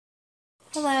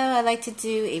I'd like to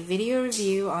do a video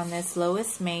review on this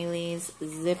Maelys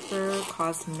zipper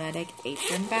cosmetic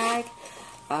apron bag.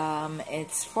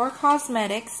 It's for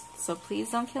cosmetics, so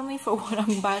please don't kill me for what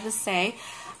I'm about to say.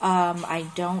 I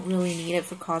don't really need it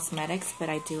for cosmetics, but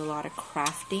I do a lot of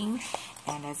crafting,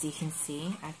 and as you can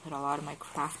see, I put a lot of my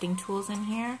crafting tools in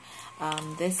here.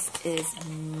 This is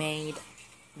made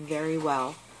very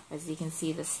well. As you can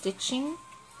see, the stitching,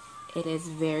 it is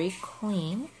very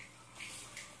clean,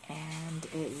 and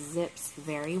it zips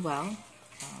very well.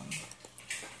 I'll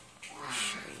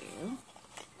show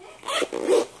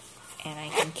you. And I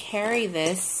can carry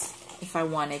this if I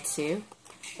wanted to,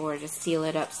 or just seal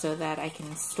it up so that I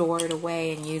can store it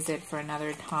away and use it for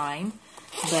another time.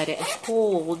 But it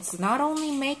holds not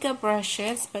only makeup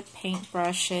brushes, but paint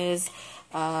brushes.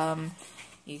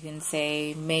 You can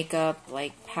say makeup,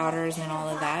 like powders and all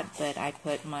of that, but I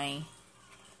put my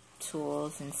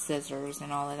tools and scissors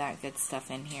and all of that good stuff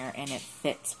in here, and it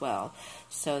fits well.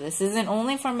 So this isn't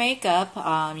only for makeup.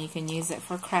 You can use it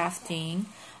for crafting,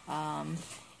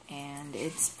 and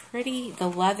it's pretty, the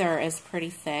leather is pretty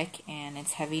thick and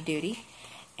it's heavy duty,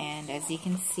 and as you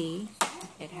can see,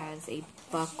 it has a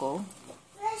buckle,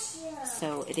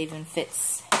 so it even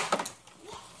fits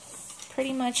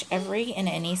pretty much every and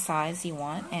any size you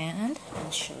want. And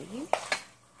I'll show you.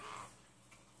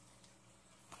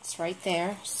 It's right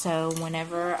there, so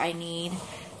whenever I need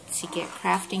to get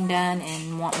crafting done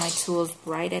and want my tools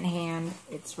right at hand,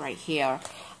 it's right here.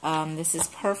 This is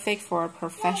perfect for a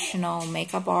professional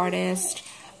makeup artist,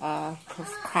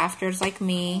 crafters like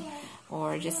me,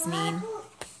 or just need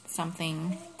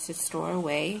something to store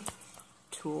away,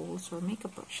 tools or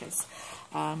makeup brushes.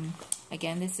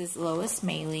 Again, this is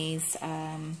Maelys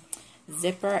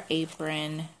zipper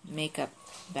apron makeup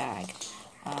bag.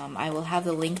 I will have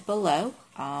the link below,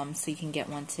 so you can get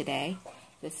one today.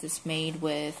 This is made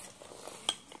with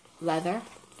leather,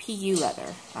 PU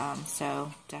leather,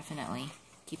 so definitely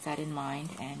keep that in mind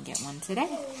and get one today.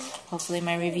 Hopefully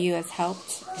my review has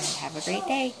helped, and have a great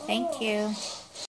day. Thank you.